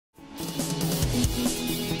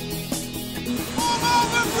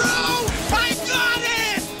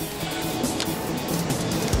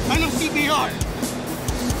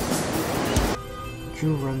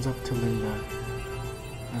Drew runs up to Linda.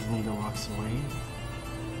 As Linda walks away,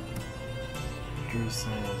 Drew says,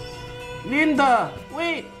 Linda,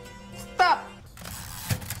 wait! Stop!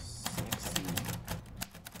 Sexy.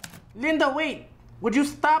 Linda, wait! Would you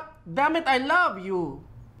stop? Damn it, I love you!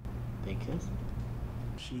 They kiss.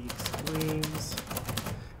 She exclaims,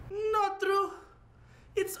 not Drew!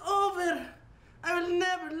 It's over! I will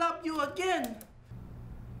never love you again!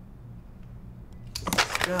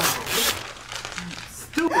 Go.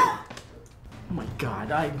 Stupid! Oh my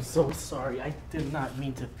god, I'm so sorry. I did not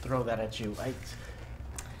mean to throw that at you.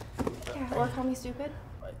 Yeah, or call me stupid?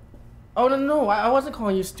 Oh, no, I wasn't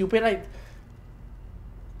calling you stupid.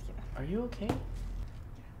 Are you okay?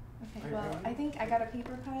 Okay, well, I think I got a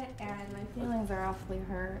paper cut and my feelings are awfully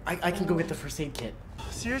hurt. I can go get the first aid kit.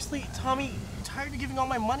 Seriously, Tommy, I'm tired of giving all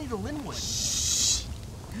my money to Linwood. Shh!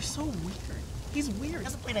 You're so weird. He's weird. He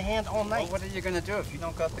hasn't played a hand all night. Well, what are you gonna do if you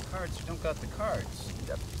don't got the cards? You don't got the cards.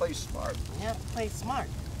 You have to play smart. Yeah, play smart.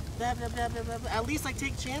 Blah, blah, blah, blah, blah, blah. At least I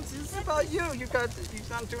take chances. What about you? You're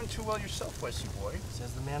not doing too well yourself, Wesley boy.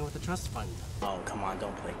 Says the man with the trust fund. Oh, come on,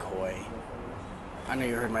 don't play coy. I know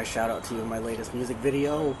you heard my shout out to you in my latest music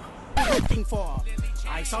video. Looking for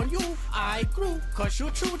eyes on you, I grew, cause you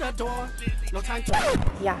through the door. No time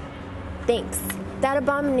to. Yeah, thanks. That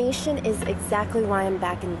abomination is exactly why I'm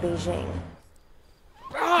back in Beijing.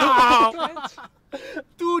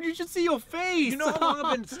 Dude, you should see your face! You know how long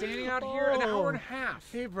I've been standing out here? An hour and a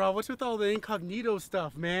half. Hey, bro, what's with all the incognito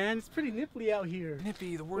stuff, man? It's pretty nipply out here.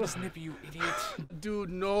 Nippy, the word is nippy, you idiot. Dude,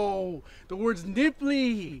 no. The word's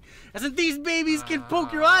nipply. As in these babies can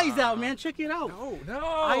poke your eyes out, man. Check it out. No.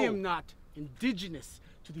 I am not indigenous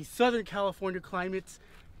to these Southern California climates.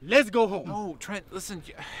 Let's go home. No, Trent, listen.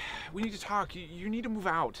 We need to talk. You need to move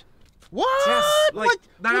out. What? Yes, like what?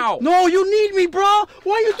 now. No, you need me, bro.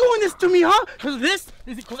 Why are you doing this to me, huh? Cause of this?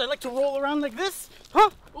 Is it cause I like to roll around like this? Huh?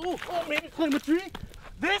 Oh, maybe climb a tree?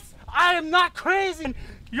 This? I am not crazy.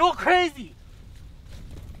 You're crazy.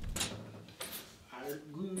 Hired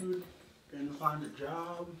good. Gonna find a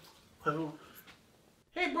job. Well.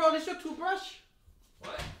 Hey, bro, this your toothbrush?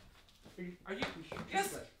 What? Are you?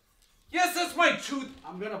 Yes. Yes, that's my tooth.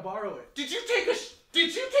 I'm gonna borrow it. Did you take a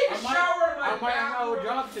shower in my I might have bathroom? a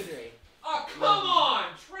job today. Oh, come on,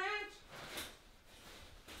 Trent.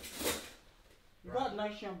 You got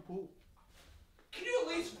nice shampoo. Can you at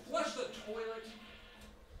least flush the toilet?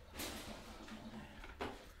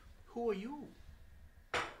 Who are you?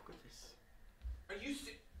 Look at this.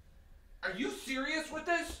 Are you serious with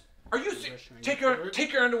this? Are you take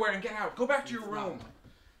your underwear and get out. Go back to your room.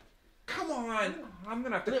 Come on. I'm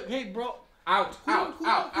gonna have to. Look, hey, bro. Out. Bye,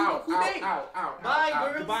 Bye,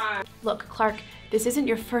 girls. Bye. Look, Clark, this isn't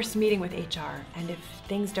your first meeting with HR, and if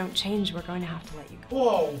things don't change, we're going to have to let you go.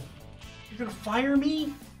 Whoa. You're gonna fire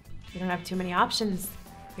me? You don't have too many options.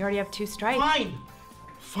 You already have 2 strikes. Fine.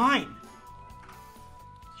 Fine.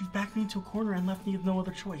 You've backed me into a corner and left me with no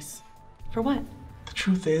other choice. For what? The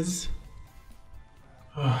truth is,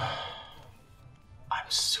 I'm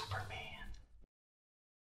Superman.